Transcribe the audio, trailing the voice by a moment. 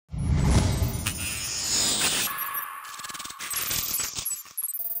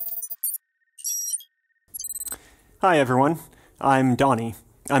Hi everyone, I'm Donny.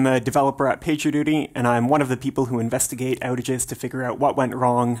 I'm a developer at PagerDuty, and I'm one of the people who investigate outages to figure out what went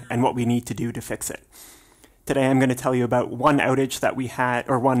wrong and what we need to do to fix it. Today I'm going to tell you about one outage that we had,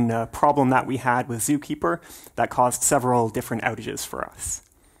 or one problem that we had with ZooKeeper that caused several different outages for us.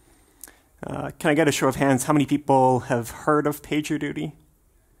 Can I get a show of hands? How many people have heard of PagerDuty?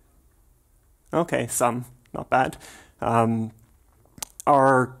 Okay, some, not bad.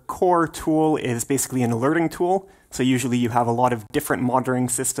 Our core tool is basically an alerting tool. So usually you have a lot of different monitoring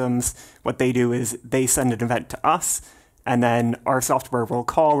systems. What they do is they send an event to us, and then our software will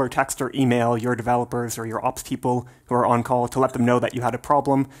call or text or email your developers or your ops people who are on call to let them know that you had a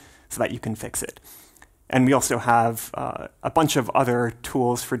problem so that you can fix it. And we also have a bunch of other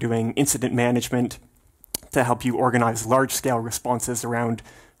tools for doing incident management to help you organize large-scale responses around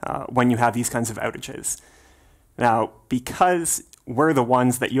when you have these kinds of outages. Now, because we're the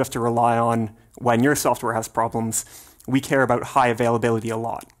ones that you have to rely on when your software has problems, we care about high availability a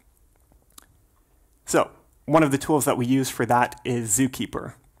lot. So, one of the tools that we use for that is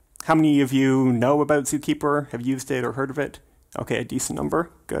ZooKeeper. How many of you know about ZooKeeper, have used it or heard of it? Okay, a decent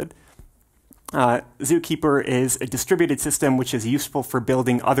number, good. ZooKeeper is a distributed system which is useful for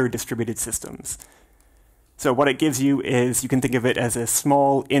building other distributed systems. So what it gives you is, you can think of it as a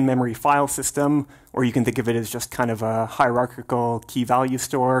small in-memory file system, or you can think of it as just kind of a hierarchical key-value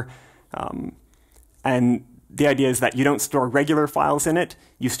store. And the idea is that you don't store regular files in it,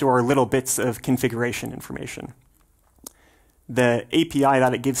 you store little bits of configuration information. The API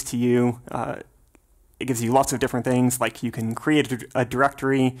that it gives to you, it gives you lots of different things, like you can create a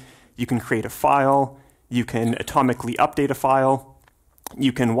directory, you can create a file, you can atomically update a file,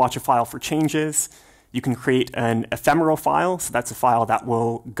 you can watch a file for changes, you can create an ephemeral file, so that's a file that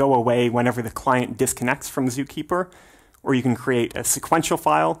will go away whenever the client disconnects from ZooKeeper, or you can create a sequential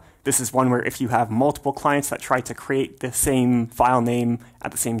file. This is one where if you have multiple clients that try to create the same file name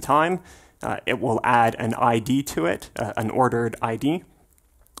at the same time, it will add an ID to it, an ordered ID.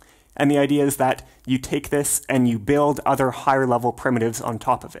 And the idea is that you take this and you build other higher level primitives on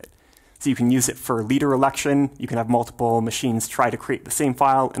top of it. So you can use it for leader election. You can have multiple machines try to create the same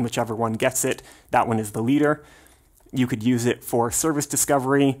file, and whichever one gets it, that one is the leader. You could use it for service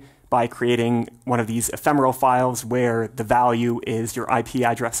discovery by creating one of these ephemeral files where the value is your IP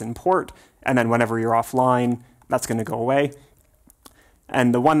address and port, and then whenever you're offline, that's going to go away.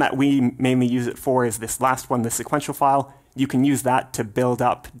 And the one that we mainly use it for is this last one, the sequential file. You can use that to build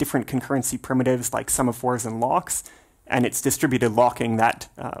up different concurrency primitives like semaphores and locks, and it's distributed locking that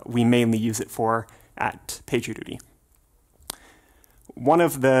we mainly use it for at PagerDuty. One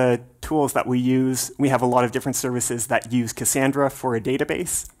of the tools that we use, we have a lot of different services that use Cassandra for a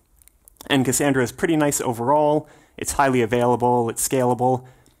database. And Cassandra is pretty nice overall. It's highly available, it's scalable.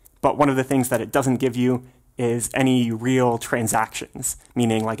 But one of the things that it doesn't give you is any real transactions,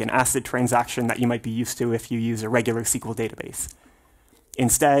 meaning like an ACID transaction that you might be used to if you use a regular SQL database.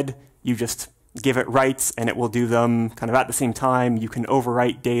 Instead, you just give it writes and it will do them kind of at the same time. You can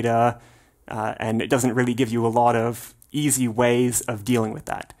overwrite data, and it doesn't really give you a lot of easy ways of dealing with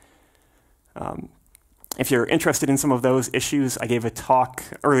that. If you're interested in some of those issues, I gave a talk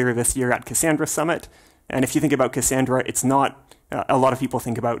earlier this year at Cassandra Summit. And if you think about Cassandra, it's not, a lot of people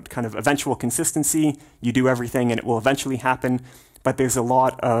think about kind of eventual consistency. You do everything and it will eventually happen. But there's a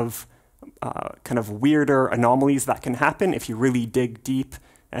lot of kind of weirder anomalies that can happen if you really dig deep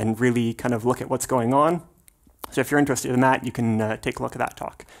and really kind of look at what's going on. So if you're interested in that, you can take a look at that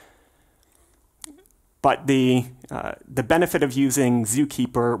talk. But the benefit of using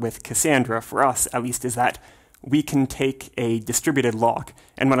ZooKeeper with Cassandra, for us at least, is that we can take a distributed lock.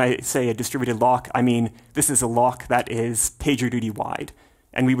 And when I say a distributed lock, I mean this is a lock that is PagerDuty-wide.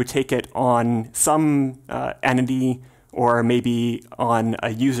 And we would take it on some entity or maybe on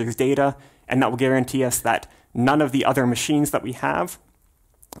a user's data, and that will guarantee us that none of the other machines that we have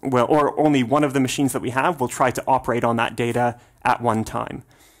or only one of the machines that we have will try to operate on that data at one time.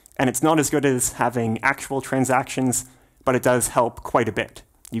 And it's not as good as having actual transactions, but it does help quite a bit.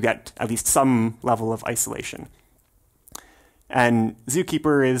 You get at least some level of isolation. And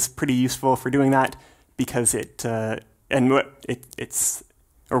ZooKeeper is pretty useful for doing that because we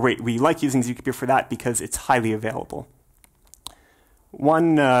like using ZooKeeper for that because it's highly available.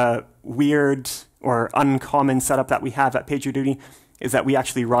 One weird or uncommon setup that we have at PagerDuty is that we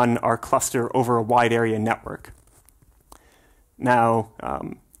actually run our cluster over a wide area network. Now,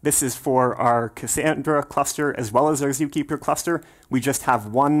 this is for our Cassandra cluster as well as our ZooKeeper cluster. We just have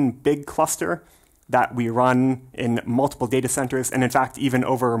one big cluster that we run in multiple data centers, and in fact, even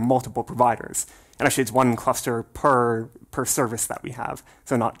over multiple providers. And actually, it's one cluster per service that we have.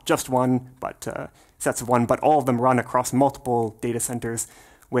 So not just one, but sets of one, but all of them run across multiple data centers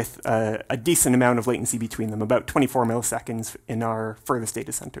with a decent amount of latency between them, about 24 milliseconds in our furthest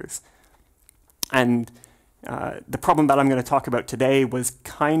data centers. And the problem that I'm going to talk about today was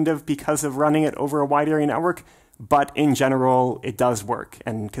kind of because of running it over a wide area network, but in general, it does work,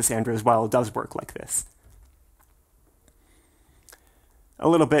 and Cassandra as well does work like this. A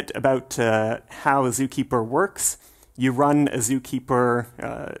little bit about how ZooKeeper works. You run a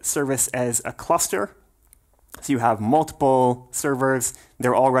ZooKeeper service as a cluster. So you have multiple servers.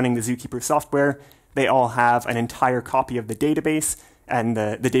 They're all running the ZooKeeper software. They all have an entire copy of the database. And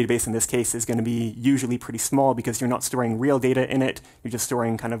the database in this case is going to be usually pretty small because you're not storing real data in it. You're just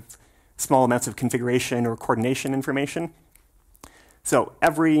storing kind of small amounts of configuration or coordination information. So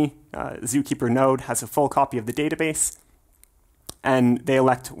every ZooKeeper node has a full copy of the database. And they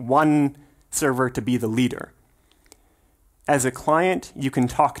elect one server to be the leader. As a client, you can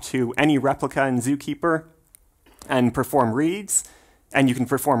talk to any replica in ZooKeeper and perform reads, and you can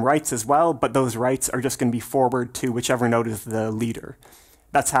perform writes as well, but those writes are just going to be forward to whichever node is the leader.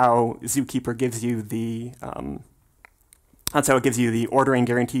 That's how ZooKeeper gives you the ordering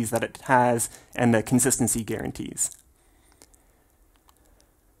guarantees that it has and the consistency guarantees.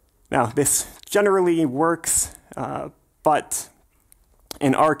 Now, this generally works, but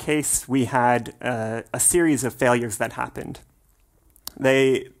in our case, we had a series of failures that happened.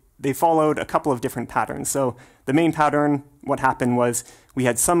 They followed a couple of different patterns. So the main pattern, what happened was we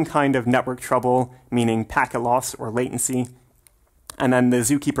had some kind of network trouble, meaning packet loss or latency, and then the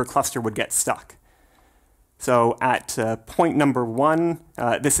ZooKeeper cluster would get stuck. So at point number 1,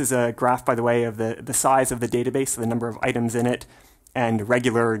 this is a graph, by the way, of the size of the database, so the number of items in it, and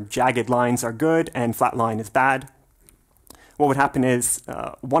regular jagged lines are good and flat line is bad. What would happen is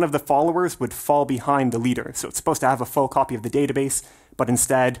one of the followers would fall behind the leader. So it's supposed to have a full copy of the database, but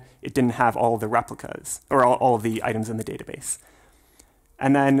instead it didn't have all of the replicas, or all of the items in the database.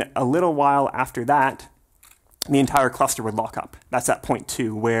 And then a little while after that, the entire cluster would lock up. That's at point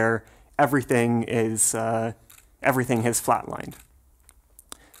 2, where everything has flatlined.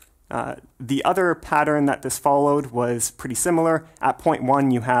 The other pattern that this followed was pretty similar. At point 1,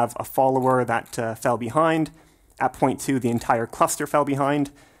 you have a follower that fell behind. At point 2, the entire cluster fell behind.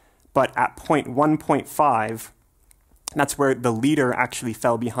 But at point 1.5, that's where the leader actually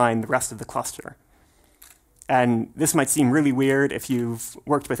fell behind the rest of the cluster. And this might seem really weird if you've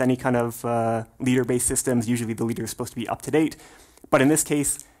worked with any kind of leader-based systems. Usually the leader is supposed to be up to date. But in this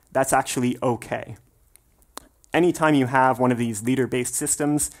case, that's actually okay. Anytime you have one of these leader-based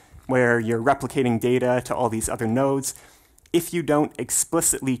systems where you're replicating data to all these other nodes, if you don't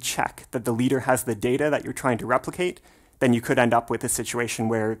explicitly check that the leader has the data that you're trying to replicate, then you could end up with a situation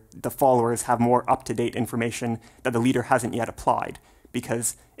where the followers have more up-to-date information that the leader hasn't yet applied,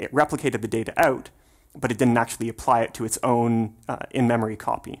 because it replicated the data out, but it didn't actually apply it to its own in-memory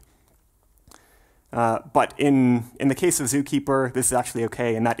copy. But in the case of ZooKeeper, this is actually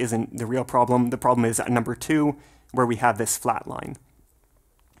okay, and that isn't the real problem. The problem is at number 2, where we have this flat line.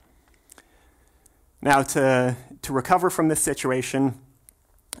 Now, to recover from this situation,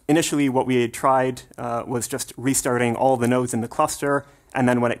 initially what we had tried was just restarting all the nodes in the cluster, and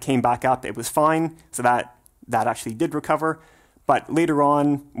then when it came back up, it was fine, so that actually did recover. But later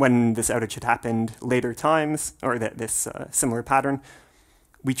on, when this outage had happened later times, or this similar pattern,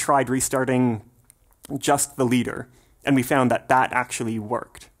 we tried restarting just the leader, and we found that that actually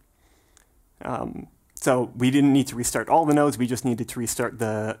worked. So we didn't need to restart all the nodes, we just needed to restart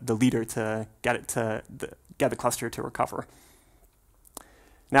the leader to get the cluster to recover.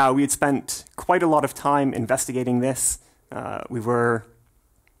 Now, we had spent quite a lot of time investigating this. We were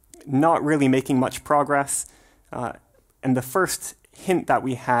not really making much progress. And the first hint that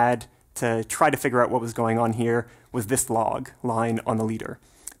we had to try to figure out what was going on here was this log line on the leader.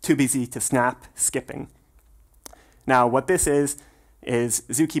 Too busy to snap, skipping. Now, what this is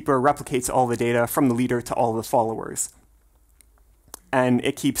ZooKeeper replicates all the data from the leader to all the followers. And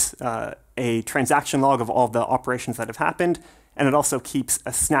it keeps a transaction log of all the operations that have happened, and it also keeps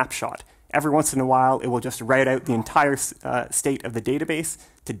a snapshot. Every once in a while, it will just write out the entire state of the database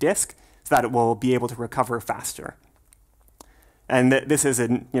to disk so that it will be able to recover faster. And this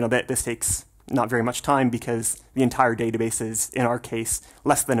this takes not very much time because the entire database is, in our case,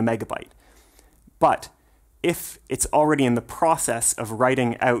 less than a megabyte. But if it's already in the process of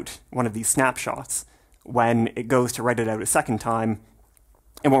writing out one of these snapshots, when it goes to write it out a second time,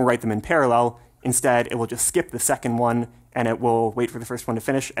 it won't write them in parallel. Instead, it will just skip the second one, and it will wait for the first one to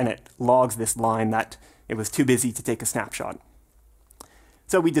finish, and it logs this line that it was too busy to take a snapshot.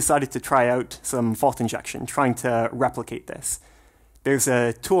 So we decided to try out some fault injection, trying to replicate this. there's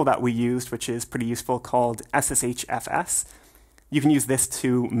a tool that we used, which is pretty useful, called SSHFS. You can use this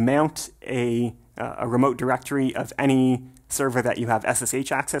to mount a remote directory of any server that you have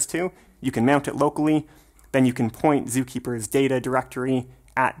SSH access to. You can mount it locally, then you can point ZooKeeper's data directory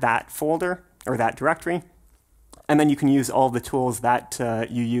at that folder, or that directory, and then you can use all the tools that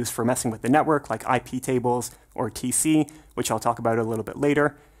you use for messing with the network, like IP tables or TC, which I'll talk about a little bit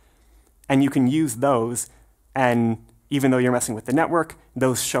later. And you can use those, and even though you're messing with the network,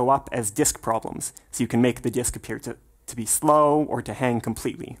 those show up as disk problems. So you can make the disk appear to be slow or to hang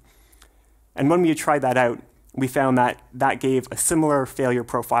completely. And when we tried that out, we found that that gave a similar failure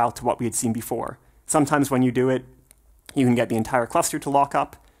profile to what we had seen before. Sometimes when you do it, you can get the entire cluster to lock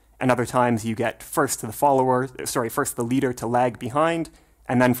up, and other times you get first the leader to lag behind,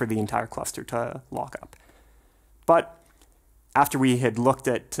 and then for the entire cluster to lock up. But after we had looked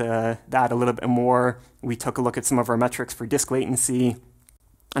at that a little bit more, we took a look at some of our metrics for disk latency,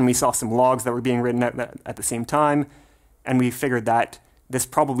 and we saw some logs that were being written out at the same time, and we figured that this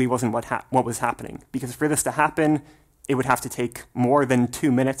probably wasn't what was happening, because for this to happen, it would have to take more than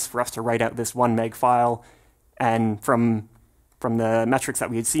 2 minutes for us to write out this 1 meg file, and from the metrics that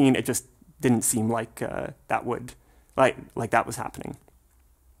we had seen, it just didn't seem like that was happening.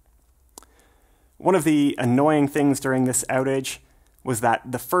 One of the annoying things during this outage was that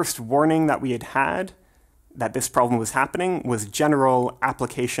the first warning that we had that this problem was happening was general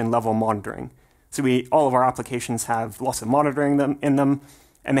application level monitoring. So all of our applications have lots of monitoring in them,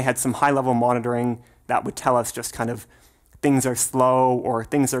 and they had some high-level monitoring that would tell us just kind of things are slow or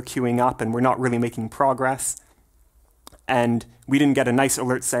things are queuing up and we're not really making progress. And we didn't get a nice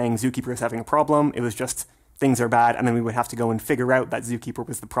alert saying ZooKeeper is having a problem. It was just things are bad, and then we would have to go and figure out that ZooKeeper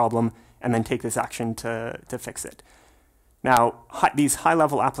was the problem and then take this action to fix it. Now, these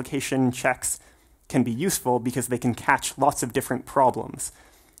high-level application checks can be useful because they can catch lots of different problems.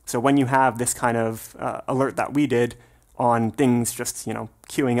 So when you have this kind of alert that we did on things just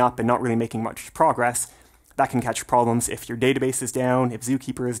queuing up and not really making much progress, that can catch problems if your database is down, if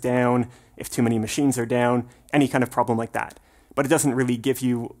ZooKeeper is down, if too many machines are down, any kind of problem like that. But it doesn't really give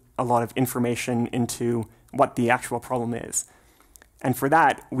you a lot of information into what the actual problem is. And for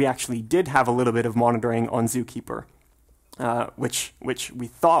that, we actually did have a little bit of monitoring on ZooKeeper, which we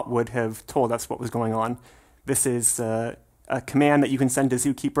thought would have told us what was going on. This is a command that you can send to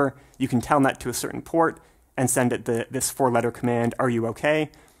ZooKeeper. You can tell that to a certain port and send it this 4-letter command, "Are you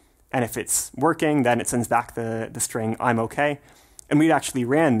okay?" And if it's working, then it sends back the string, "I'm okay." And we actually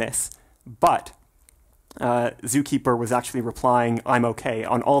ran this, but ZooKeeper was actually replying, "I'm okay,"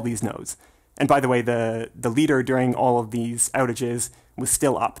 on all these nodes. And by the way, the leader during all of these outages was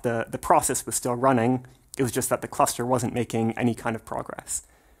still up. The process was still running. It was just that the cluster wasn't making any kind of progress.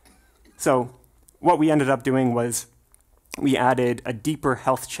 So what we ended up doing was we added a deeper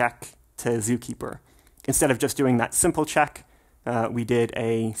health check to ZooKeeper. Instead of just doing that simple check, we did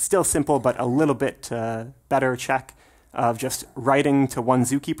a still simple but a little bit better check of just writing to one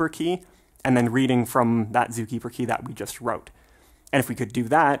ZooKeeper key and then reading from that ZooKeeper key that we just wrote. And if we could do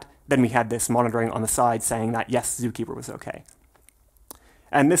that, then we had this monitoring on the side saying that, yes, ZooKeeper was okay.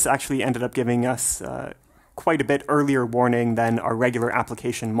 And this actually ended up giving us quite a bit earlier warning than our regular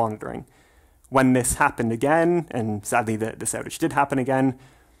application monitoring. When this happened again, and sadly this outage did happen again,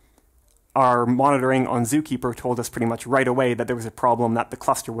 our monitoring on ZooKeeper told us pretty much right away that there was a problem, that the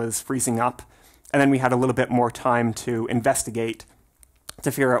cluster was freezing up, and then we had a little bit more time to investigate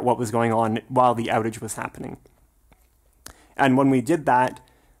to figure out what was going on while the outage was happening. And when we did that,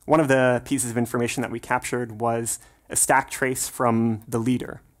 one of the pieces of information that we captured was a stack trace from the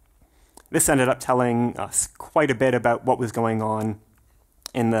leader. This ended up telling us quite a bit about what was going on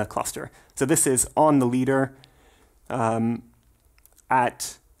in the cluster. So this is on the leader.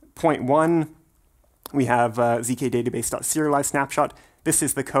 At point 1, we have zkdatabase.serialize snapshot. This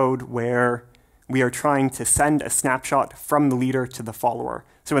is the code where we are trying to send a snapshot from the leader to the follower.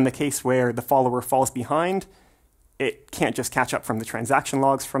 So in the case where the follower falls behind, it can't just catch up from the transaction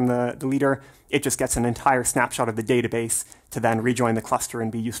logs from the leader. It just gets an entire snapshot of the database to then rejoin the cluster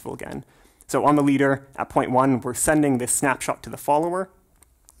and be useful again. So on the leader, at point 1, we're sending this snapshot to the follower.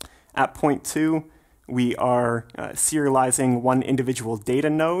 At point 2, we are serializing one individual data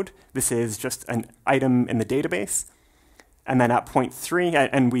node. This is just an item in the database. And then at point 3,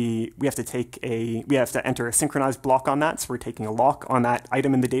 and we have to enter a synchronized block on that. So we're taking a lock on that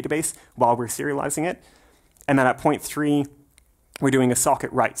item in the database while we're serializing it. And then at point 3, we're doing a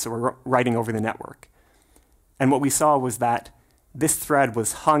socket write. So we're writing over the network. And what we saw was that this thread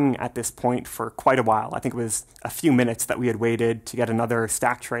was hung at this point for quite a while. I think it was a few minutes that we had waited to get another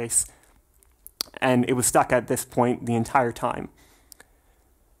stack trace. And it was stuck at this point the entire time.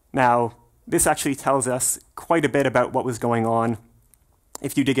 Now, this actually tells us quite a bit about what was going on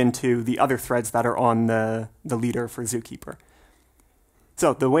if you dig into the other threads that are on the leader for ZooKeeper.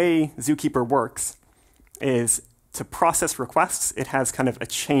 So the way ZooKeeper works is to process requests, it has kind of a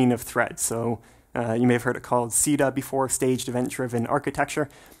chain of threads. So you may have heard it called SEDA before, Staged Event-Driven Architecture.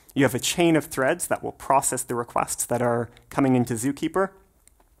 You have a chain of threads that will process the requests that are coming into ZooKeeper.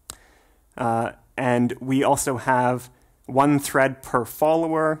 And we also have one thread per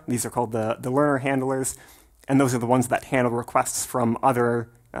follower. These are called the learner handlers. And those are the ones that handle requests from other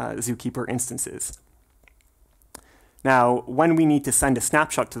ZooKeeper instances. Now, when we need to send a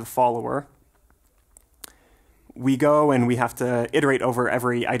snapshot to the follower, we go and we have to iterate over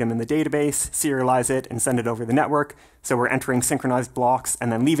every item in the database, serialize it, and send it over the network. So we're entering synchronized blocks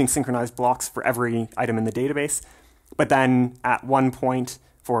and then leaving synchronized blocks for every item in the database. But then at one point,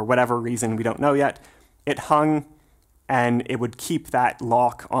 for whatever reason we don't know yet, it hung and it would keep that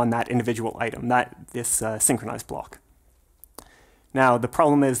lock on that individual item, this synchronized block. Now, the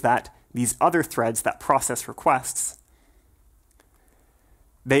problem is that these other threads that process requests,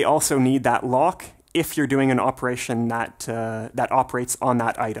 they also need that lock if you're doing an operation that operates on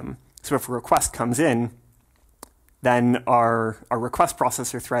that item. So if a request comes in, then our request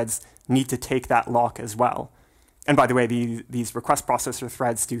processor threads need to take that lock as well. And by the way, these request processor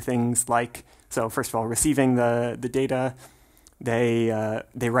threads do things like, so first of all, receiving the data, they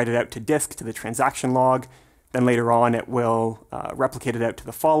write it out to disk, to the transaction log. Then later on, it will replicate it out to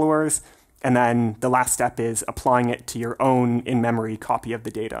the followers. And then the last step is applying it to your own in-memory copy of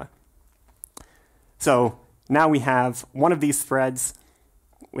the data. So now we have one of these threads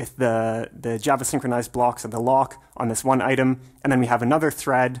with the Java synchronized blocks and the lock on this one item, and then we have another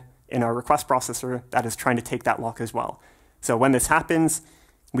thread in our request processor that is trying to take that lock as well. So when this happens,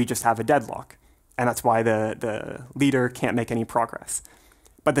 we just have a deadlock, and that's why the leader can't make any progress.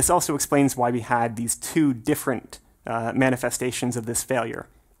 But this also explains why we had these two different manifestations of this failure.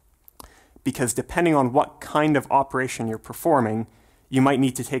 Because depending on what kind of operation you're performing, you might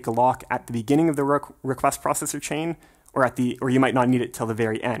need to take a lock at the beginning of the request processor chain, or you might not need it till the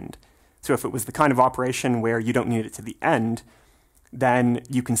very end. So if it was the kind of operation where you don't need it to the end, then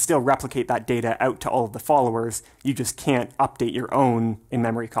you can still replicate that data out to all of the followers. You just can't update your own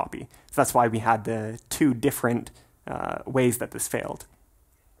in-memory copy. So that's why we had the two different ways that this failed.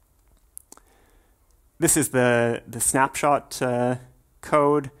 This is the snapshot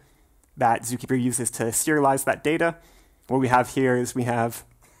code that ZooKeeper uses to serialize that data. What we have here is we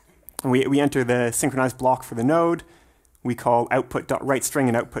enter the synchronized block for the node. We call output.writeString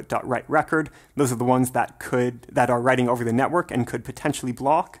and output.writeRecord. Those are the ones that are writing over the network and could potentially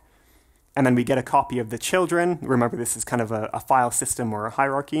block. And then we get a copy of the children. Remember, this is kind of a file system or a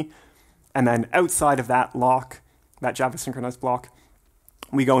hierarchy. And then outside of that lock, that Java synchronized block,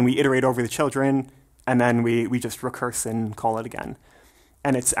 we go and we iterate over the children, and then we just recurse and call it again.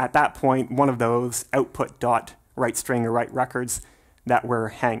 And it's at that point one of those output.writeString or writeRecords that we're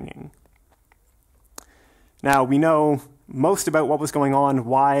hanging. Now, we know most about what was going on,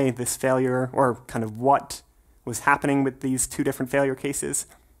 why this failure, or kind of what was happening with these two different failure cases.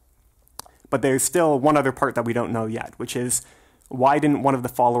 But there's still one other part that we don't know yet, which is why didn't one of the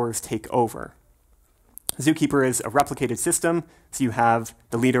followers take over? ZooKeeper is a replicated system, so you have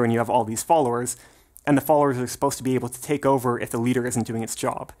the leader and you have all these followers, and the followers are supposed to be able to take over if the leader isn't doing its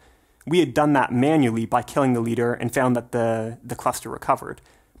job. We had done that manually by killing the leader and found that the cluster recovered.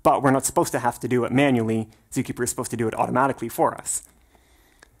 But we're not supposed to have to do it manually. ZooKeeper is supposed to do it automatically for us.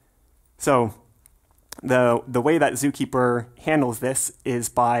 So the way that ZooKeeper handles this is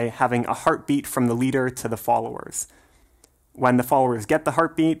by having a heartbeat from the leader to the followers. When the followers get the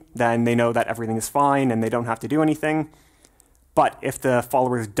heartbeat, then they know that everything is fine and they don't have to do anything. But if the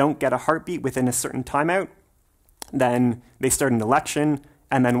followers don't get a heartbeat within a certain timeout, then they start an election,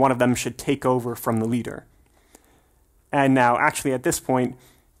 and then one of them should take over from the leader. And now, actually, at this point,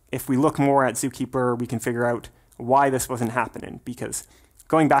 if we look more at ZooKeeper, we can figure out why this wasn't happening. Because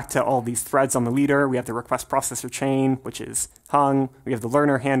going back to all these threads on the leader, we have the request processor chain, which is hung. We have the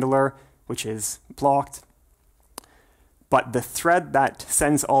learner handler, which is blocked. But the thread that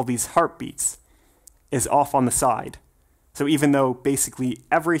sends all these heartbeats is off on the side. So even though basically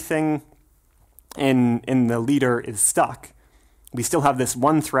everything in the leader is stuck, we still have this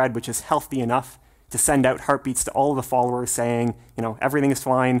one thread which is healthy enough to send out heartbeats to all of the followers saying, everything is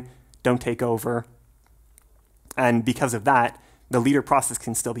fine, don't take over. And because of that, the leader process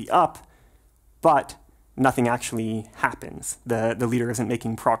can still be up, but nothing actually happens. The leader isn't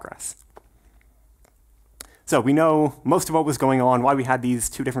making progress. So we know most of what was going on, why we had these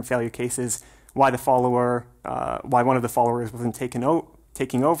two different failure cases, why one of the followers wasn't taken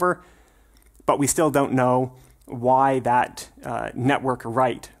taking over, but we still don't know why that network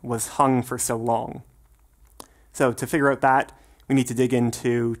write was hung for so long. So to figure out that, we need to dig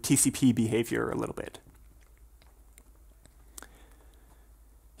into TCP behavior a little bit.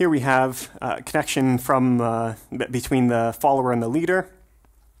 Here we have a connection from between the follower and the leader,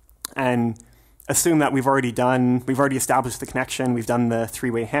 and assume that we've already established the connection, we've done the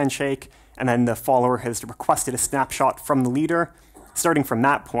three-way handshake, and then the follower has requested a snapshot from the leader. Starting from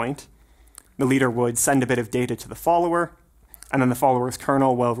that point, the leader would send a bit of data to the follower, and then the follower's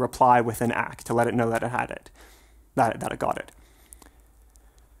kernel will reply with an ACK to let it know that it had it, that it got it.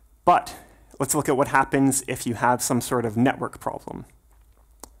 But let's look at what happens if you have some sort of network problem.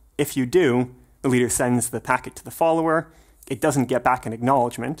 If you do, the leader sends the packet to the follower, it doesn't get back an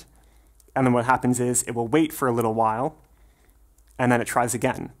acknowledgement, and then what happens is it will wait for a little while, and then it tries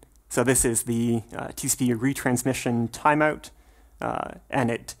again. So this is the TCP retransmission timeout, and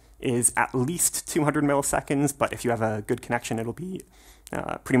it is at least 200 milliseconds, but if you have a good connection, it'll be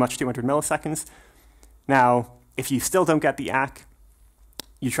pretty much 200 milliseconds. Now, if you still don't get the ACK,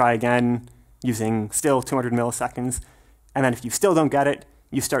 you try again using still 200 milliseconds, and then if you still don't get it,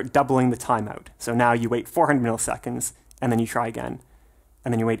 you start doubling the timeout. So now you wait 400 milliseconds, and then you try again.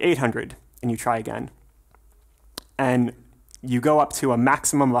 And then you wait 800, and you try again. And you go up to a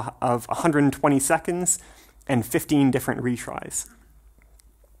maximum of 120 seconds and 15 different retries.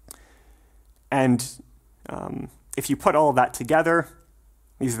 And if you put all of that together,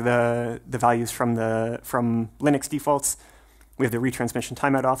 these are the values from Linux defaults. We have the retransmission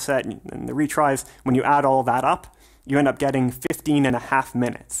timeout offset and the retries. When you add all that up, you end up getting 15.5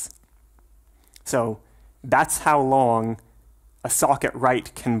 minutes. So that's how long a socket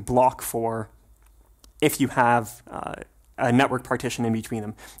write can block for if you have a network partition in between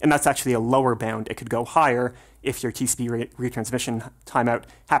them. And that's actually a lower bound. It could go higher if your TCP retransmission timeout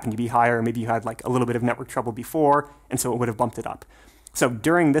happened to be higher. Maybe you had like a little bit of network trouble before, and so it would have bumped it up. So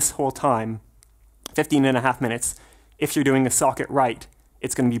during this whole time, 15.5 minutes, if you're doing a socket write,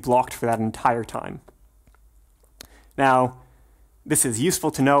 it's going to be blocked for that entire time. Now, this is useful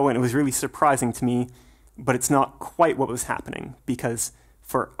to know, and it was really surprising to me, but it's not quite what was happening, because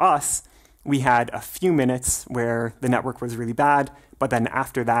for us, we had a few minutes where the network was really bad, but then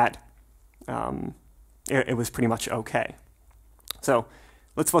after that, it was pretty much okay. So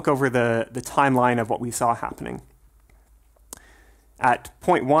let's look over the timeline of what we saw happening. At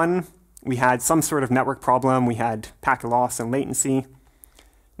point 1, we had some sort of network problem. We had packet loss and latency.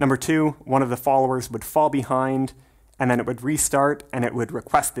 Number 2, one of the followers would fall behind, and then it would restart, and it would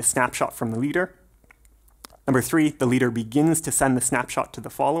request this snapshot from the leader. Number 3, the leader begins to send the snapshot to the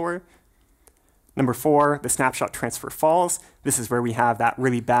follower. Number 4, the snapshot transfer falls. This is where we have that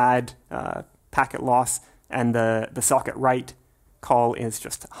really bad packet loss, and the socket write call is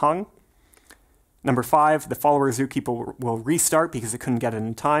just hung. Number 5, the follower ZooKeeper will restart because it couldn't get it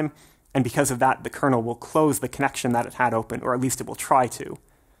in time, and because of that, the kernel will close the connection that it had open, or at least it will try to.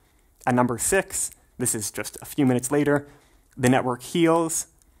 At number 6, this is just a few minutes later, the network heals,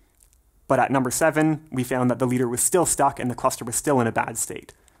 but at number 7, we found that the leader was still stuck and the cluster was still in a bad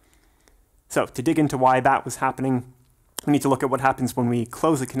state. So to dig into why that was happening, we need to look at what happens when we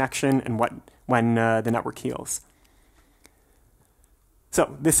close a connection and when the network heals.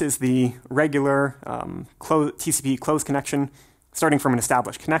 So this is the regular TCP close connection, starting from an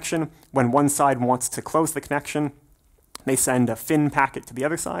established connection. When one side wants to close the connection, they send a FIN packet to the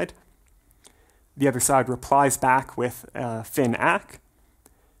other side. The other side replies back with a FIN ACK.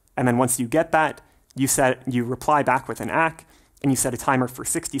 And then once you get that, you reply back with an ACK, and you set a timer for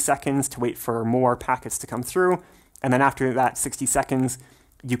 60 seconds to wait for more packets to come through. And then after that 60 seconds,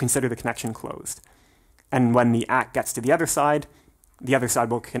 you consider the connection closed. And when the ACK gets to the other side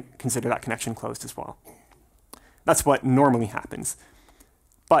will consider that connection closed as well. That's what normally happens.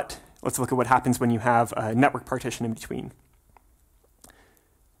 But let's look at what happens when you have a network partition in between.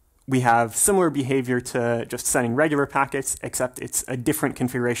 We have similar behavior to just sending regular packets, except it's a different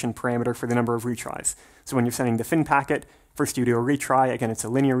configuration parameter for the number of retries. So when you're sending the FIN packet, first you do a retry, again it's a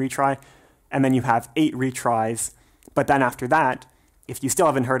linear retry, and then you have 8 retries, but then after that, if you still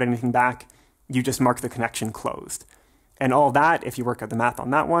haven't heard anything back, you just mark the connection closed. And all that, if you work out the math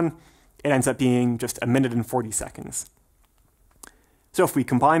on that one, it ends up being just 1 minute and 40 seconds. So if we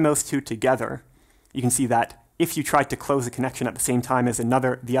combine those two together, you can see that if you tried to close a connection at the same time as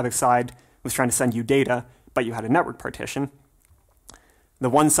the other side was trying to send you data, but you had a network partition, the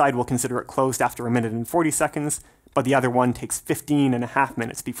one side will consider it closed after 1 minute and 40 seconds, but the other one takes 15.5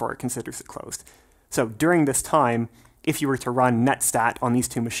 minutes before it considers it closed. So during this time, if you were to run netstat on these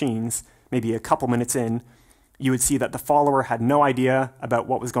two machines, maybe a couple minutes in, you would see that the follower had no idea about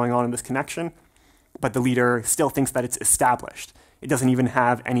what was going on in this connection, but the leader still thinks that it's established. It doesn't even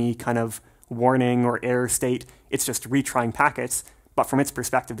have any kind of warning or error state. It's just retrying packets, but from its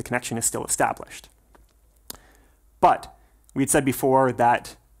perspective, the connection is still established. But we had said before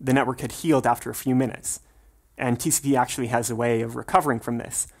that the network had healed after a few minutes, and TCP actually has a way of recovering from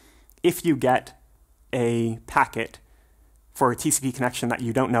this. If you get a packet for a TCP connection that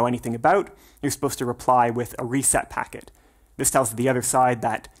you don't know anything about, you're supposed to reply with a reset packet. This tells the other side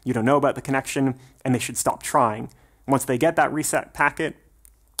that you don't know about the connection and they should stop trying. Once they get that reset packet,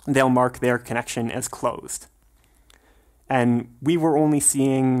 they'll mark their connection as closed. And we were only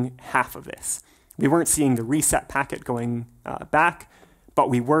seeing half of this. We weren't seeing the reset packet going back, but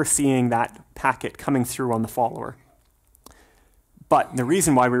we were seeing that packet coming through on the follower. But the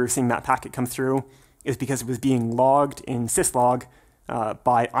reason why we were seeing that packet come through is because it was being logged in syslog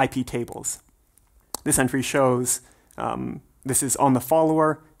by IP tables. This entry shows this is on the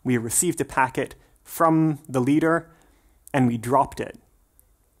follower. We received a packet from the leader, and we dropped it.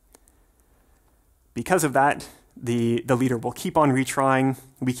 Because of that, the leader will keep on retrying.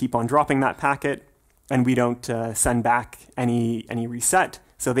 We keep on dropping that packet, and we don't send back any reset.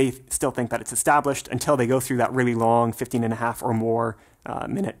 So they still think that it's established until they go through that really long 15.5 or more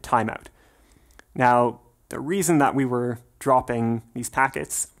minute timeout. Now, the reason that we were dropping these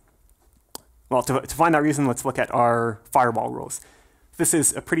packets, well, to find that reason, let's look at our firewall rules. This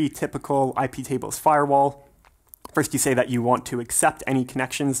is a pretty typical IP tables firewall. First, you say that you want to accept any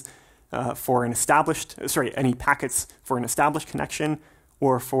connections for an established, any packets for an established connection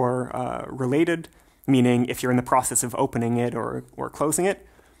or for related, meaning if you're in the process of opening it or closing it,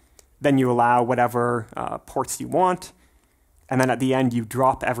 then you allow whatever ports you want, and then at the end you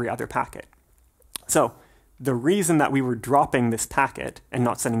drop every other packet. So the reason that we were dropping this packet and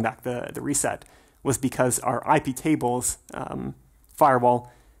not sending back the reset was because our IP tables firewall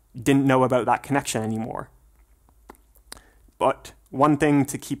didn't know about that connection anymore. But one thing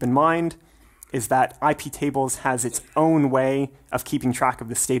to keep in mind is that IP tables has its own way of keeping track of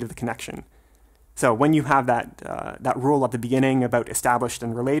the state of the connection. So when you have that rule at the beginning about established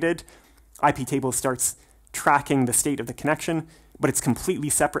and related, IP tables starts tracking the state of the connection, but it's completely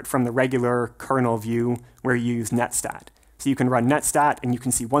separate from the regular kernel view where you use netstat. So you can run netstat and you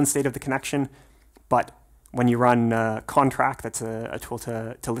can see one state of the connection, but when you run contract, that's a tool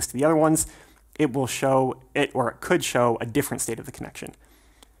to list the other ones, it will show it, or it could show a different state of the connection.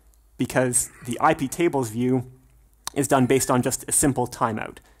 Because the IP tables view is done based on just a simple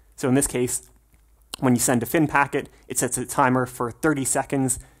timeout. So in this case, when you send a fin packet, it sets a timer for 30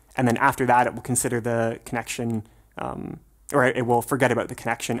 seconds, and then after that it will consider the connection, or it will forget about the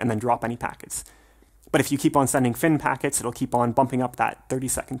connection and then drop any packets. But if you keep on sending fin packets, it'll keep on bumping up that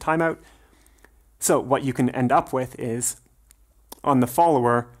 30-second timeout. So what you can end up with is, on the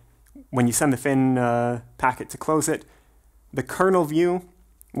follower, when you send the fin packet to close it, the kernel view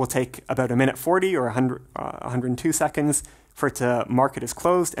will take about 1:40 or 102 seconds for it to mark it as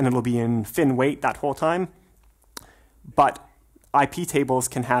closed, and it'll be in fin wait that whole time. But IP tables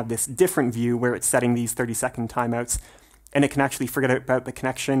can have this different view where it's setting these 30-second timeouts, and it can actually forget about the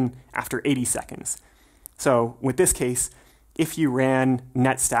connection after 80 seconds. So with this case, if you ran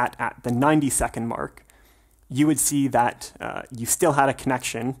netstat at the 90-second mark, you would see that you still had a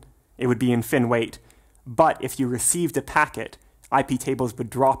connection. It would be in fin wait, but if you received a packet, IP tables would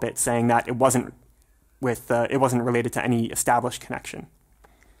drop it, saying that it wasn't related to any established connection.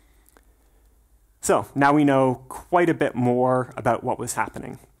 So now we know quite a bit more about what was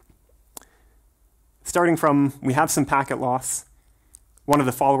happening. Starting from, we have some packet loss. One of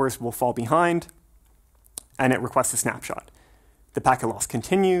the followers will fall behind, and it requests a snapshot. The packet loss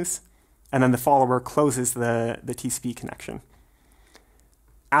continues, and then the follower closes the TCP connection.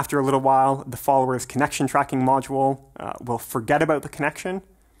 After a little while, the follower's connection tracking module will forget about the connection,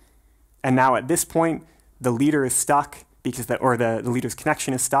 and now at this point, the leader is stuck because the leader's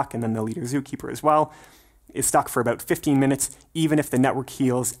connection is stuck, and then the leader ZooKeeper as well is stuck for about 15 minutes, even if the network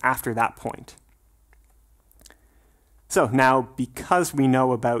heals after that point. So now, because we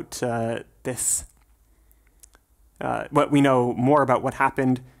know about we know more about what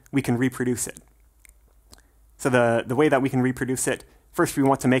happened, we can reproduce it. So the way that we can reproduce it, first we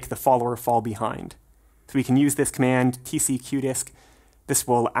want to make the follower fall behind. So we can use this command, tcqdisk. This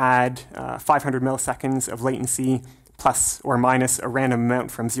will add 500 milliseconds of latency plus or minus a random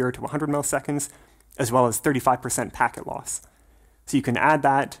amount from 0 to 100 milliseconds, as well as 35% packet loss. So you can add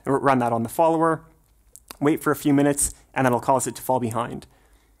that, or run that on the follower, wait for a few minutes, and that'll cause it to fall behind.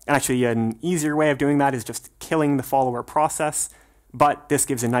 And actually, an easier way of doing that is just killing the follower process but this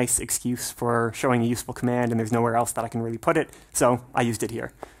gives a nice excuse for showing a useful command, and there's nowhere else that I can really put it, so I used it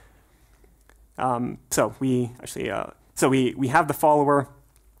here. So we have the follower.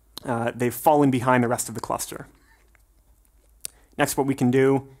 They've fallen behind the rest of the cluster. Next, what we can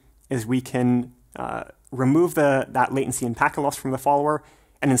do is we can remove that latency and packet loss from the follower,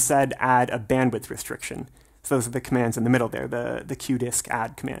 and instead add a bandwidth restriction. So those are the commands in the middle there, the qdisk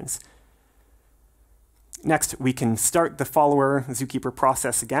add commands. Next, we can start the follower ZooKeeper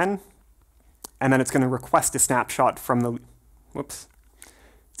process again, and then it's going to request a snapshot from the It's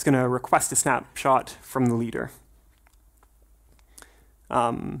going to request a snapshot from the leader.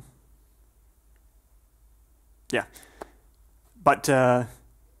 Yeah, but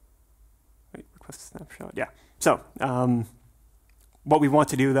wait, request a snapshot. Yeah. So what we want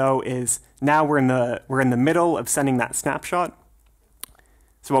to do though is now we're in the middle of sending that snapshot.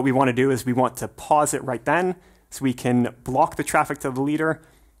 So what we want to do is we want to pause it right then, so we can block the traffic to the leader,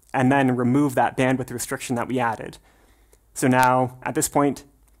 and then remove that bandwidth restriction that we added. So now at this point,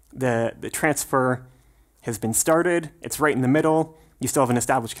 the transfer has been started. It's right in the middle. You still have an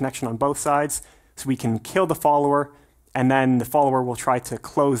established connection on both sides. So we can kill the follower, and then the follower will try to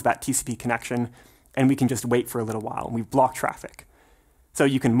close that TCP connection, and we can just wait for a little while. We've blocked traffic. So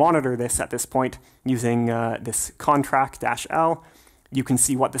you can monitor this at this point using this contract-L. You can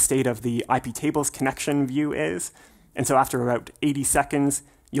see what the state of the IP tables connection view is. And so after about 80 seconds,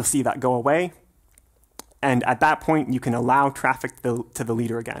 you'll see that go away. And at that point, you can allow traffic to the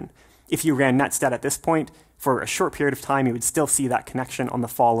leader again. If you ran netstat at this point, for a short period of time, you would still see that connection on the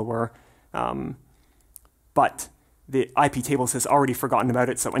follower. But the IP tables has already forgotten about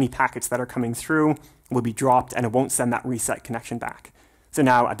it, so any packets that are coming through will be dropped, and it won't send that reset connection back. So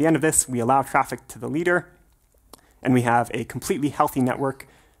now, at the end of this, we allow traffic to the leader, and we have a completely healthy network,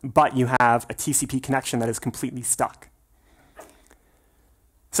 but you have a TCP connection that is completely stuck.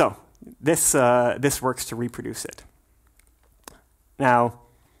 So this works to reproduce it. Now,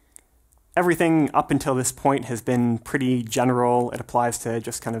 everything up until this point has been pretty general. It applies to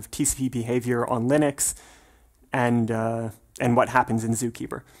just kind of TCP behavior on Linux and what happens in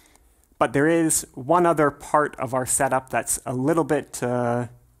ZooKeeper. But there is one other part of our setup that's a little bit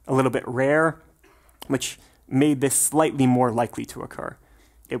rare, which made this slightly more likely to occur.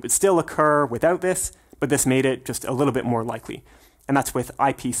 It would still occur without this, but this made it just a little bit more likely, and that's with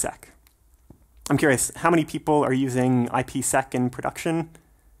IPsec. I'm curious, how many people are using IPsec in production?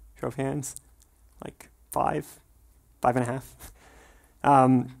 Show of hands. Like 5?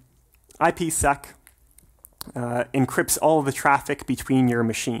 5.5? IPsec encrypts all of the traffic between your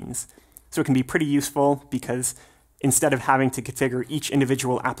machines. So it can be pretty useful because instead of having to configure each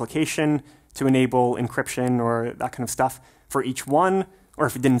individual application to enable encryption or that kind of stuff for each one, or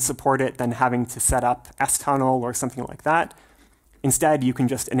if it didn't support it, then having to set up S-tunnel or something like that, instead you can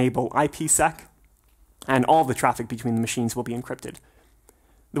just enable IPsec, and all the traffic between the machines will be encrypted.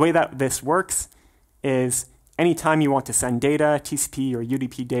 The way that this works is anytime you want to send data, TCP or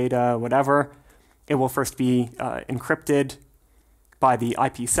UDP data, whatever, it will first be encrypted by the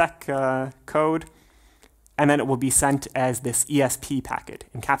IPsec code, and then it will be sent as this ESP packet,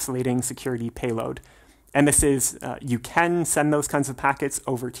 encapsulating security payload. And this is, you can send those kinds of packets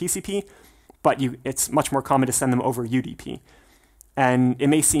over TCP, but it's much more common to send them over UDP. And it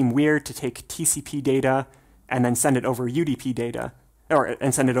may seem weird to take TCP data and then send it over UDP data,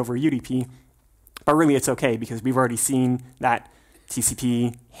 and send it over UDP, but really it's okay because we've already seen that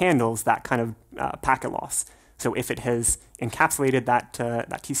TCP handles that kind of packet loss. So if it has encapsulated that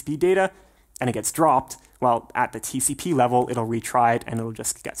TCP data and it gets dropped, well, at the TCP level, it'll retry it and it'll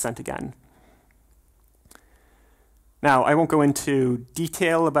just get sent again. Now, I won't go into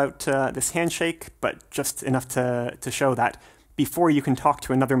detail about this handshake, but just enough to show that before you can talk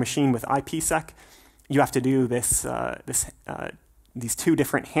to another machine with IPsec, you have to do these two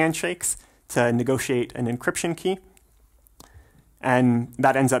different handshakes to negotiate an encryption key. And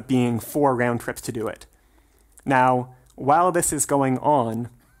that ends up being 4 round trips to do it. Now, while this is going on,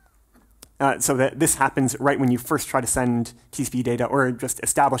 so that this happens right when you first try to send TCP data or just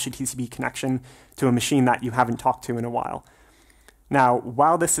establish a TCP connection to a machine that you haven't talked to in a while. Now,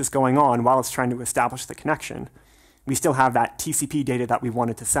 while this is going on, while it's trying to establish the connection, we still have that TCP data that we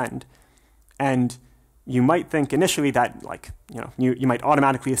wanted to send. And you might think initially that, you might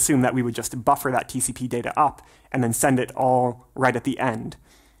automatically assume that we would just buffer that TCP data up and then send it all right at the end.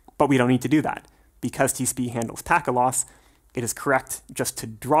 But we don't need to do that. Because TCP handles packet loss, it is correct just to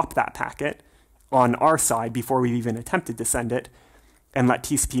drop that packet on our side before we've even attempted to send it and let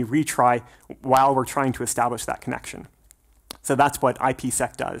TCP retry while we're trying to establish that connection. So that's what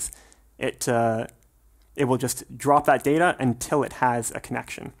IPsec does. It it will just drop that data until it has a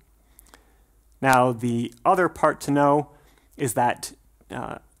connection. Now, the other part to know is that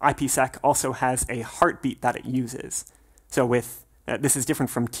IPsec also has a heartbeat that it uses. So with this is different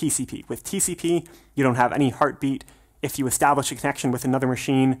from TCP. With TCP, you don't have any heartbeat. If you establish a connection with another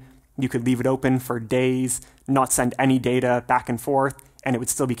machine, you could leave it open for days, not send any data back and forth, and it would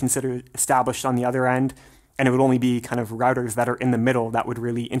still be considered established on the other end. And it would only be kind of routers that are in the middle that would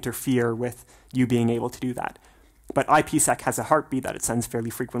really interfere with you being able to do that. But IPsec has a heartbeat that it sends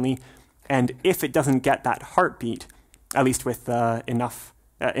fairly frequently. And if it doesn't get that heartbeat, at least with enough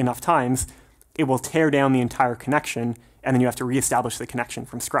times, it will tear down the entire connection, and then you have to reestablish the connection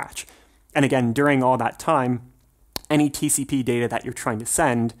from scratch. And again, during all that time, any TCP data that you're trying to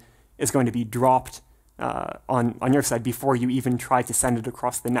send is going to be dropped on your side before you even try to send it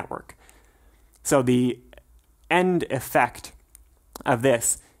across the network. So the end effect of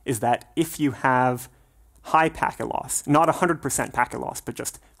this is that if you have high packet loss, not 100% packet loss, but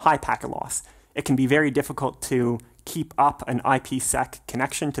just high packet loss, it can be very difficult to keep up an IPsec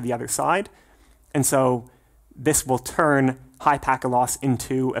connection to the other side. And so this will turn high packet loss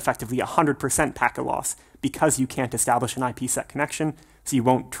into effectively 100% packet loss because you can't establish an IPsec connection, so you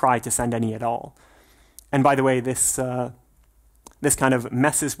won't try to send any at all. And by the way, this kind of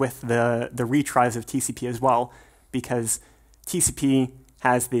messes with the retries of TCP as well, because TCP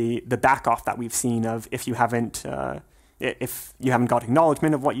has the back off that we've seen of if you haven't got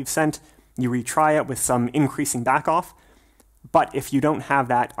acknowledgement of what you've sent, you retry it with some increasing back off. But if you don't have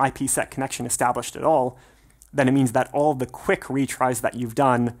that IPsec connection established at all, then it means that all the quick retries that you've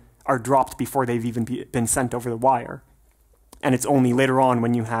done are dropped before they've even been sent over the wire. And it's only later on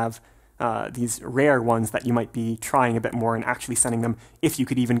when you have these rare ones that you might be trying a bit more and actually sending them if you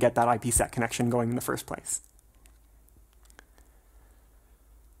could even get that IPsec connection going in the first place.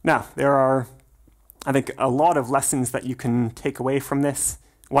 Now, there are, I think, a lot of lessons that you can take away from this.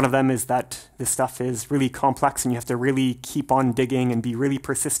 One of them is that this stuff is really complex and you have to really keep on digging and be really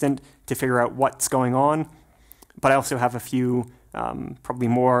persistent to figure out what's going on. But I also have a few probably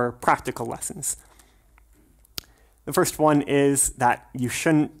more practical lessons. The first one is that you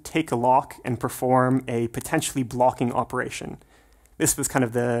shouldn't take a lock and perform a potentially blocking operation. This was kind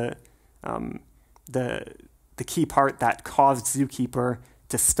of the key part that caused ZooKeeper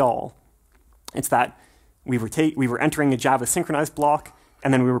to stall. It's that we were entering a Java synchronized block,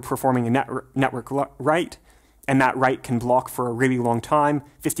 and then we were performing a network write, and that write can block for a really long time,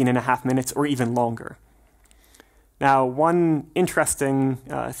 15.5 minutes or even longer. Now, one interesting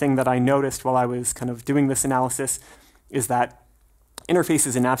thing that I noticed while I was kind of doing this analysis is that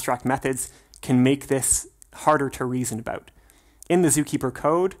interfaces and abstract methods can make this harder to reason about. In the ZooKeeper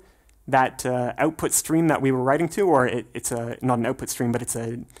code, that output stream that we were writing to, or it's not an output stream, but it's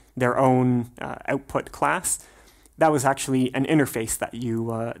their own output class, that was actually an interface that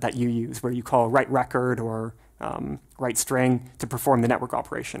you use, where you call write record or write string to perform the network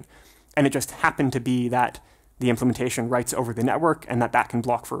operation. And it just happened to be that the implementation writes over the network and that can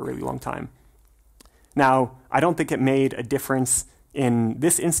block for a really long time. Now, I don't think it made a difference in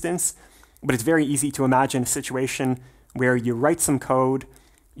this instance, but it's very easy to imagine a situation where you write some code,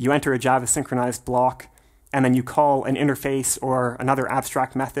 you enter a Java synchronized block, and then you call an interface or another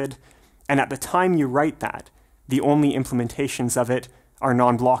abstract method, and at the time you write that, the only implementations of it are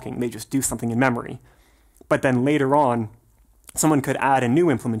non-blocking. They just do something in memory. But then later on, someone could add a new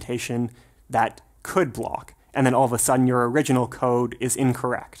implementation that could block, and then all of a sudden your original code is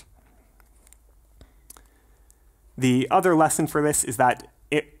incorrect. The other lesson for this is that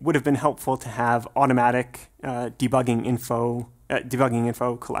it would have been helpful to have automatic debugging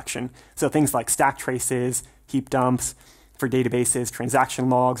info collection. So things like stack traces, heap dumps for databases, transaction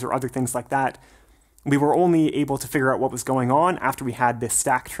logs, or other things like that. We were only able to figure out what was going on after we had this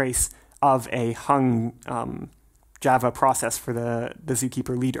stack trace of a hung Java process for the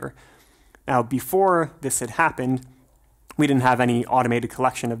ZooKeeper leader. Now, before this had happened, we didn't have any automated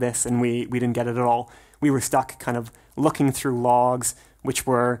collection of this, and we didn't get it at all. We were stuck kind of looking through logs, which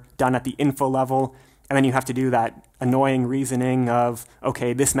were done at the info level, and then you have to do that annoying reasoning of,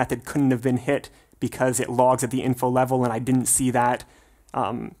 okay, this method couldn't have been hit because it logs at the info level and I didn't see that.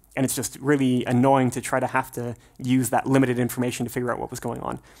 And it's just really annoying to try to have to use that limited information to figure out what was going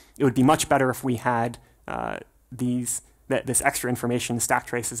on. It would be much better if we had this extra information, stack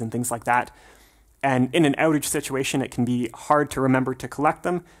traces and things like that. And in an outage situation, it can be hard to remember to collect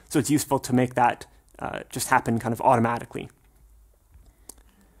them, so it's useful to make that just happen kind of automatically.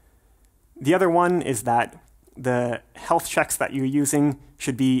 The other one is that the health checks that you're using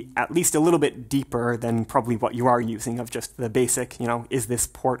should be at least a little bit deeper than probably what you are using of just the basic, is this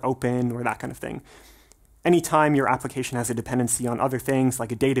port open or that kind of thing. anytime your application has a dependency on other things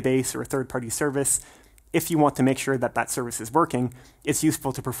like a database or a third-party service, if you want to make sure that that service is working, it's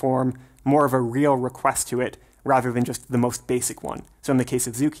useful to perform more of a real request to it rather than just the most basic one. So in the case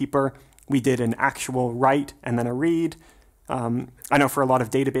of ZooKeeper, we did an actual write and then a read. I know for a lot of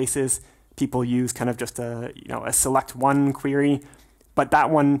databases, people use kind of just a select one query, but that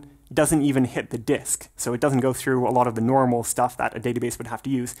one doesn't even hit the disk. So it doesn't go through a lot of the normal stuff that a database would have to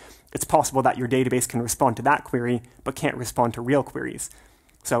use. It's possible that your database can respond to that query, but can't respond to real queries.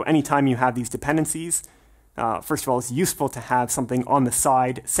 So anytime you have these dependencies, first of all, it's useful to have something on the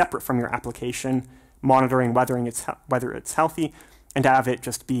side separate from your application, monitoring whether it's healthy, and to have it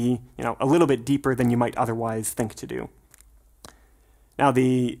just be a little bit deeper than you might otherwise think to do. Now,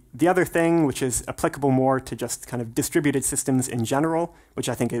 the other thing, which is applicable more to just kind of distributed systems in general, which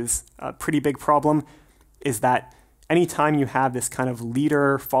I think is a pretty big problem, is that anytime you have this kind of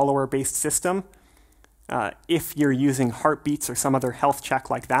leader-follower-based system, if you're using heartbeats or some other health check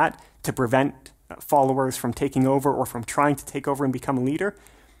like that to prevent followers from taking over or from trying to take over and become a leader,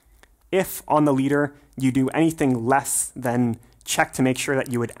 if on the leader you do anything less than check to make sure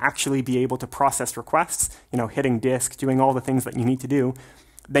that you would actually be able to process requests, hitting disk, doing all the things that you need to do,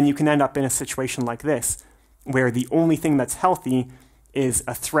 then you can end up in a situation like this, where the only thing that's healthy is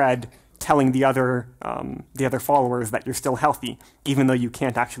a thread telling the other followers that you're still healthy, even though you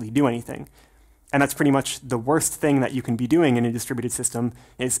can't actually do anything. And that's pretty much the worst thing that you can be doing in a distributed system,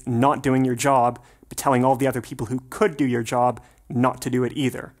 is not doing your job, but telling all the other people who could do your job not to do it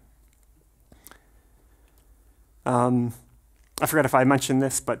either. I forgot if I mentioned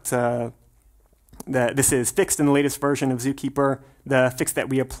this, but this is fixed in the latest version of ZooKeeper. The fix that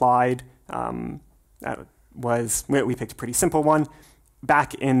we applied we picked a pretty simple one.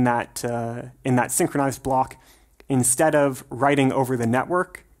 Back in that synchronized block, instead of writing over the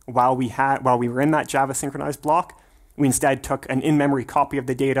network while we were in that Java synchronized block, we instead took an in-memory copy of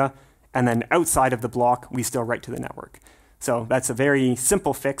the data, and then outside of the block, we still write to the network. So that's a very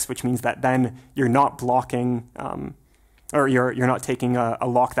simple fix, which means that then you're not blocking or you're not taking a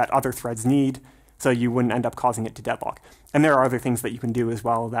lock that other threads need, so you wouldn't end up causing it to deadlock. And there are other things that you can do as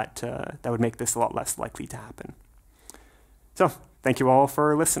well that would make this a lot less likely to happen. So thank you all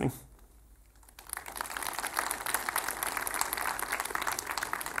for listening.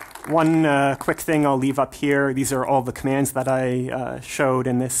 One quick thing I'll leave up here. These are all the commands that I showed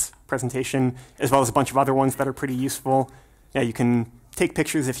in this presentation, as well as a bunch of other ones that are pretty useful. Yeah, you can take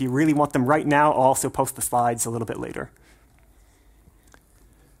pictures if you really want them right now. I'll also post the slides a little bit later.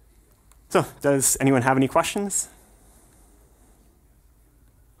 So, does anyone have any questions?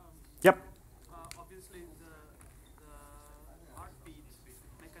 Yep. Obviously, the heartbeat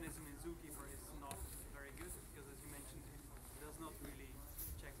mechanism in ZooKeeper is not very good because, as you mentioned, it does not really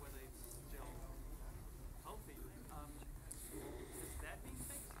check whether it's still healthy. Is that being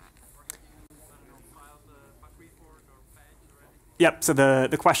fixed, or have you, filed a bug report or patch or anything? Yep. So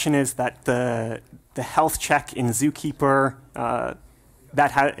the question is that the health check in ZooKeeper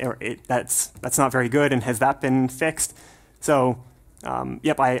that's not very good, and has that been fixed? So,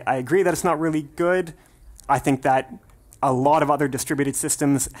 yep, I agree that it's not really good. I think that a lot of other distributed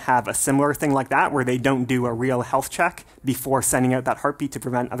systems have a similar thing like that, where they don't do a real health check before sending out that heartbeat to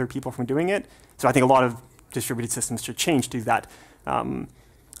prevent other people from doing it. So I think a lot of distributed systems should change to that.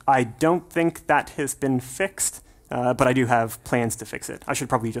 I don't think that has been fixed, but I do have plans to fix it. I should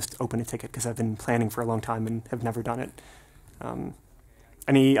probably just open a ticket because I've been planning for a long time and have never done it.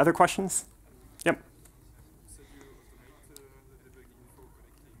 Any other questions? Yep.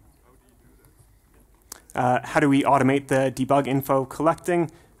 How do we automate the debug info collecting?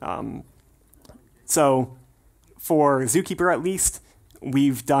 So for ZooKeeper at least,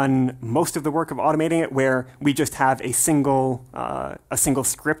 we've done most of the work of automating it, where we just have a single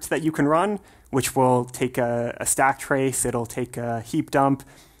script that you can run, which will take a stack trace, it'll take a heap dump.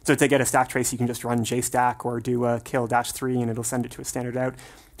 So to get a stack trace, you can just run jstack or do a kill-3 and it'll send it to a standard out.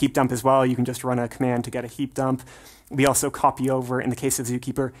 Heap dump as well, you can just run a command to get a heap dump. We also copy over, in the case of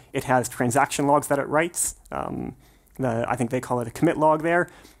ZooKeeper, it has transaction logs that it writes. I think they call it a commit log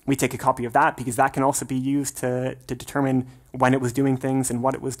there. We take a copy of that because that can also be used to determine when it was doing things and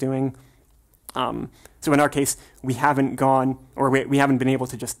what it was doing. So in our case, we haven't gone, or we haven't been able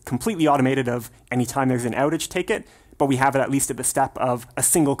to just completely automate it of any time there's an outage, take it, but we have it at least at the step of a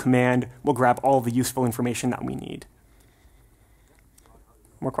single command will grab all the useful information that we need.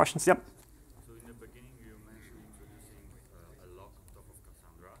 More questions? Yep. So in the beginning, you mentioned introducing a lock on top of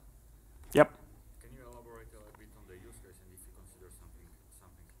Cassandra. Yep. Can you elaborate a little bit on the use case and if you consider something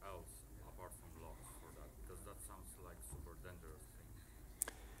else apart from locks for that? Because that sounds like a super dangerous thing.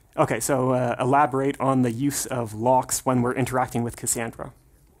 Okay, so elaborate on the use of locks when we're interacting with Cassandra.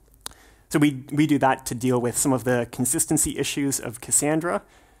 So we do that to deal with some of the consistency issues of Cassandra.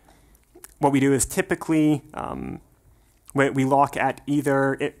 What we do is typically we lock at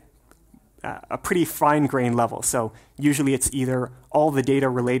either a pretty fine-grained level. So usually it's either all the data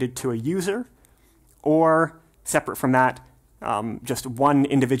related to a user, or separate from that, just one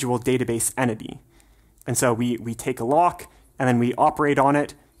individual database entity. And so we take a lock, and then we operate on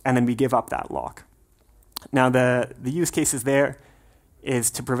it, and then we give up that lock. Now the use cases there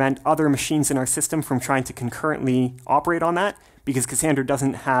is to prevent other machines in our system from trying to concurrently operate on that, because Cassandra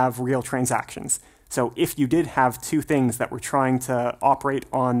doesn't have real transactions. So if you did have two things that were trying to operate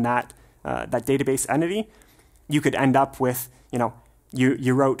on that database entity, you could end up with,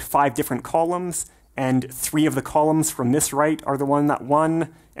 you wrote 5 different columns, and 3 of the columns from this write are the one that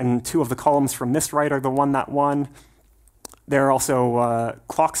won, and 2 of the columns from this write are the one that won. There are also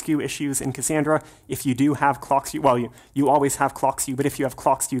clock skew issues in Cassandra. If you do have clock skew, well, you always have clock skew, but if you have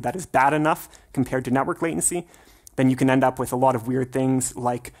clock skew that is bad enough compared to network latency, then you can end up with a lot of weird things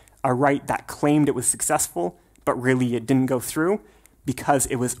like a write that claimed it was successful, but really it didn't go through because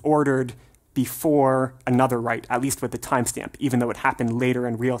it was ordered before another write, at least with the timestamp, even though it happened later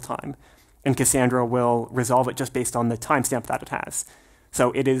in real time. And Cassandra will resolve it just based on the timestamp that it has.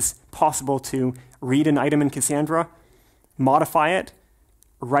 So it is possible to read an item in Cassandra, modify it,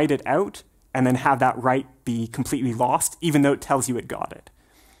 write it out, and then have that write be completely lost, even though it tells you it got it.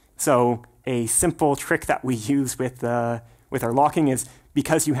 So a simple trick that we use with our locking is,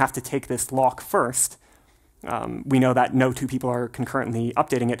 because you have to take this lock first, we know that no 2 people are concurrently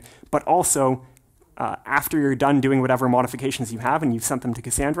updating it, but also after you're done doing whatever modifications you have and you've sent them to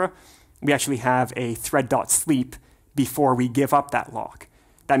Cassandra, we actually have a thread.sleep before we give up that lock.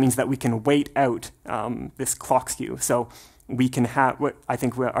 That means that we can wait out this clock skew. So we can have, I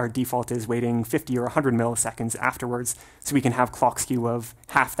think our default is waiting 50 or 100 milliseconds afterwards, so we can have clock skew of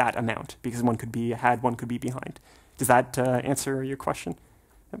half that amount, because one could be ahead, one could be behind. Does that answer your question?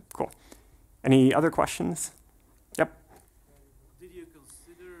 Yep, cool. Any other questions? Yep. Did you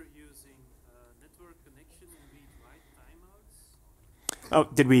consider using network connection and read-write timeouts?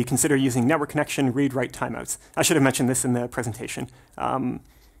 Oh, did we consider using network connection, read-write timeouts? I should have mentioned this in the presentation.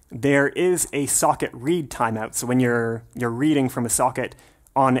 There is a socket read timeout. So when you're reading from a socket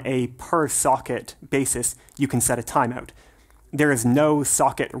on a per socket basis, you can set a timeout. There is no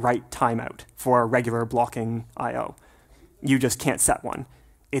socket write timeout for regular blocking I/O. You just can't set one.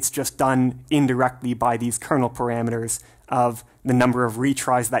 It's just done indirectly by these kernel parameters of the number of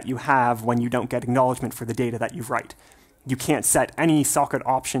retries that you have when you don't get acknowledgement for the data that you write. You can't set any socket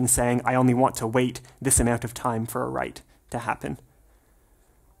option saying, I only want to wait this amount of time for a write to happen.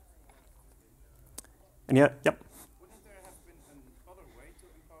 And yep. Wouldn't there have been another way to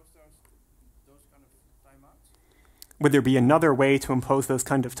impose those kind of timeouts? Would there be another way to impose those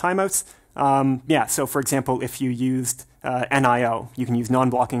kind of timeouts? Yeah, so for example, if you used NIO, you can use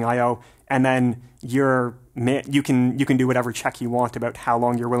non-blocking IO, and then you can do whatever check you want about how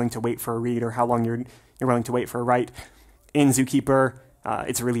long you're willing to wait for a read or how long you're willing to wait for a write. In ZooKeeper,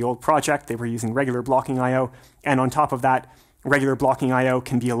 it's a really old project. They were using regular blocking IO, and on top of that, regular blocking IO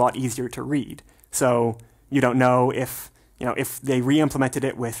can be a lot easier to read. So you don't know if they re-implemented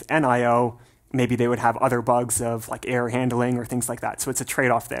it with NIO, maybe they would have other bugs of like error handling or things like that. So it's a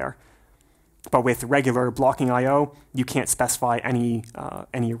trade-off there. But with regular blocking I/O, you can't specify any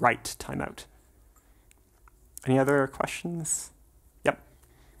write timeout. Any other questions? Yep.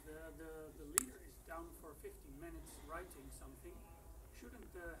 The leader is down for 15 minutes writing something.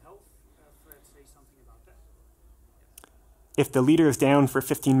 Shouldn't the health thread say something about that? If the leader is down for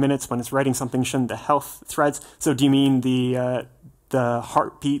 15 minutes when it's writing something, shouldn't the health threads? So do you mean the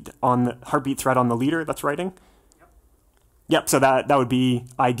heartbeat thread on the leader that's writing? Yep, so that would be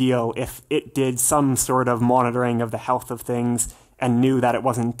ideal if it did some sort of monitoring of the health of things and knew that it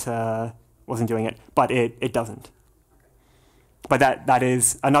wasn't doing it, but it doesn't. But that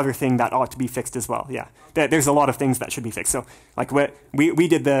is another thing that ought to be fixed as well. Yeah, there's a lot of things that should be fixed. So like we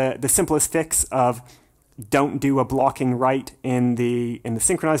did the simplest fix of don't do a blocking write in the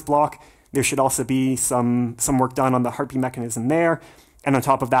synchronized block. There should also be some work done on the heartbeat mechanism there. And on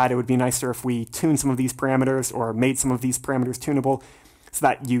top of that, it would be nicer if we tuned some of these parameters or made some of these parameters tunable so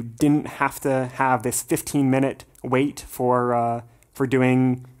that you didn't have to have this 15-minute wait for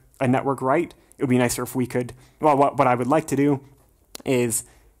doing a network write. It would be nicer if we could, well, what I would like to do is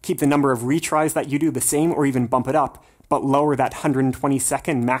keep the number of retries that you do the same or even bump it up, but lower that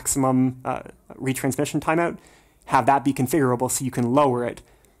 120-second maximum retransmission timeout, have that be configurable so you can lower it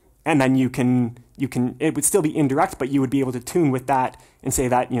and then it would still be indirect, but you would be able to tune with that and say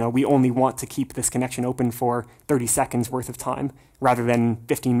that, we only want to keep this connection open for 30 seconds worth of time rather than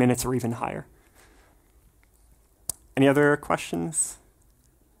 15 minutes or even higher. Any other questions?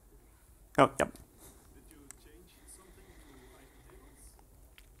 Oh, yep.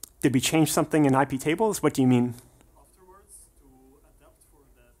 Did we change something in IP tables? What do you mean? Afterwards, to adapt for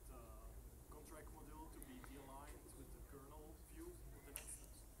that contract module to be aligned with the kernel view of the next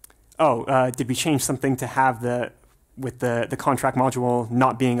steps. Oh, did we change something to have the contract module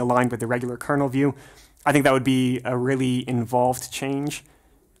not being aligned with the regular kernel view? I think that would be a really involved change.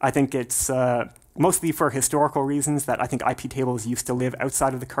 I think it's mostly for historical reasons that I think IP tables used to live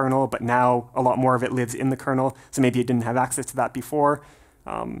outside of the kernel, but now a lot more of it lives in the kernel, so maybe it didn't have access to that before.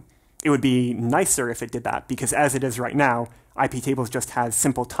 It would be nicer if it did that, because as it is right now, IP tables just has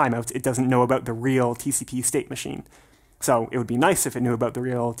simple timeouts. It doesn't know about the real TCP state machine. So it would be nice if it knew about the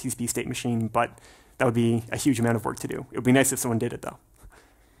real TCP state machine, but that would be a huge amount of work to do. It would be nice if someone did it, though.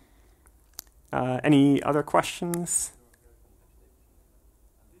 Any other questions?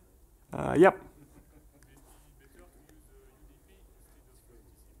 Yep.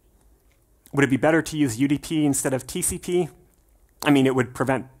 Would it be better to use UDP instead of TCP? I mean, it would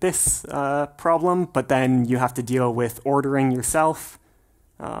prevent this problem, but then you have to deal with ordering yourself.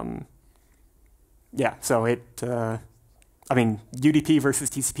 Yeah, so I mean, UDP versus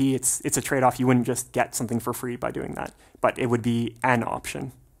TCP, it's a trade-off. You wouldn't just get something for free by doing that, but it would be an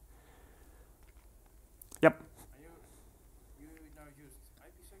option. Yep. You now use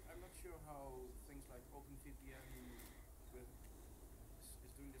IPsec. I'm not sure how things like OpenVPN is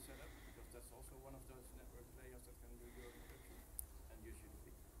doing the setup, because that's also one of those network layers that can do your encryption, and use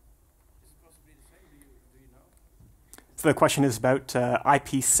UDP. Is it possibly the same? Do you know? So the question is about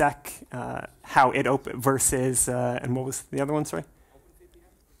IPsec, how it versus, and what was the other one, sorry?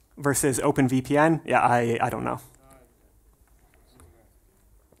 OpenVPN? Versus OpenVPN? Yeah, I don't know.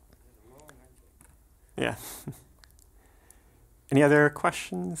 Yeah. Any other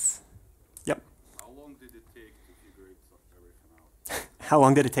questions? Yep. How long did it take to figure everything out? How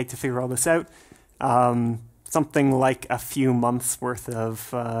long did it take to figure all this out? Something like a few months worth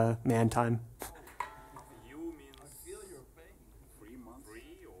of man time. You means I feel you're paying 3 months? 3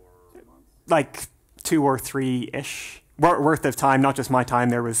 or months? Like 2 or 3-ish worth of time, not just my time.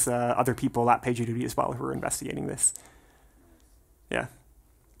 There was other people at PagerDuty as well who were investigating this. Yeah.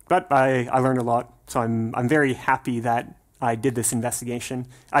 But I learned a lot, so I'm very happy that I did this investigation.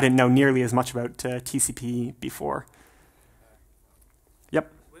 I didn't know nearly as much about TCP before.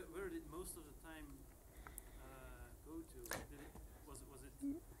 Yep. Where did most of the time go to? Was it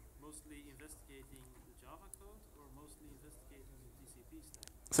mostly investigating the Java code or mostly investigating the TCP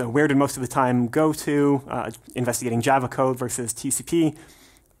stack? So where did most of the time go to? Investigating Java code versus TCP.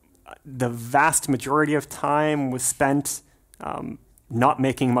 The vast majority of time was spent not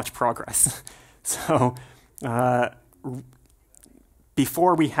making much progress. So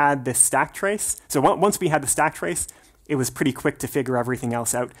before we had this stack trace, so once we had the stack trace, it was pretty quick to figure everything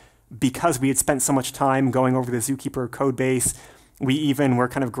else out. Because we had spent so much time going over the ZooKeeper code base, we even were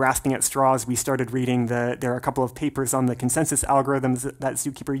kind of grasping at straws. We started reading there are a couple of papers on the consensus algorithms that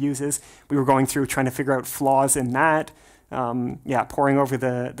ZooKeeper uses. We were going through trying to figure out flaws in that. Yeah, poring over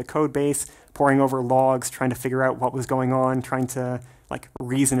the code base, poring over logs, trying to figure out what was going on, trying to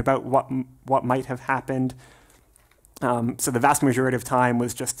reason about what might have happened. So the vast majority of time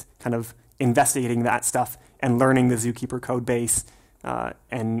was just kind of investigating that stuff and learning the ZooKeeper code base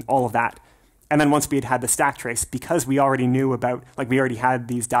and all of that. And then once we had the stack trace, because we already knew about, we already had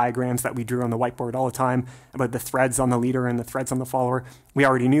these diagrams that we drew on the whiteboard all the time about the threads on the leader and the threads on the follower, we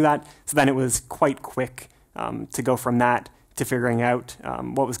already knew that. So then it was quite quick to go from that to figuring out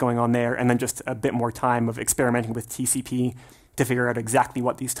what was going on there, and then just a bit more time of experimenting with TCP to figure out exactly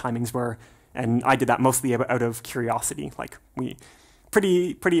what these timings were. And I did that mostly out of curiosity. We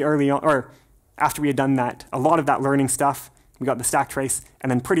pretty early on, or after we had done that, a lot of that learning stuff, we got the stack trace, and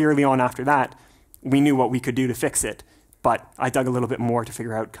then pretty early on after that, we knew what we could do to fix it. But I dug a little bit more to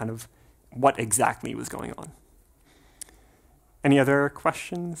figure out kind of what exactly was going on. Any other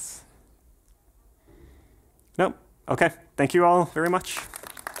questions? Nope. Okay. Thank you all very much.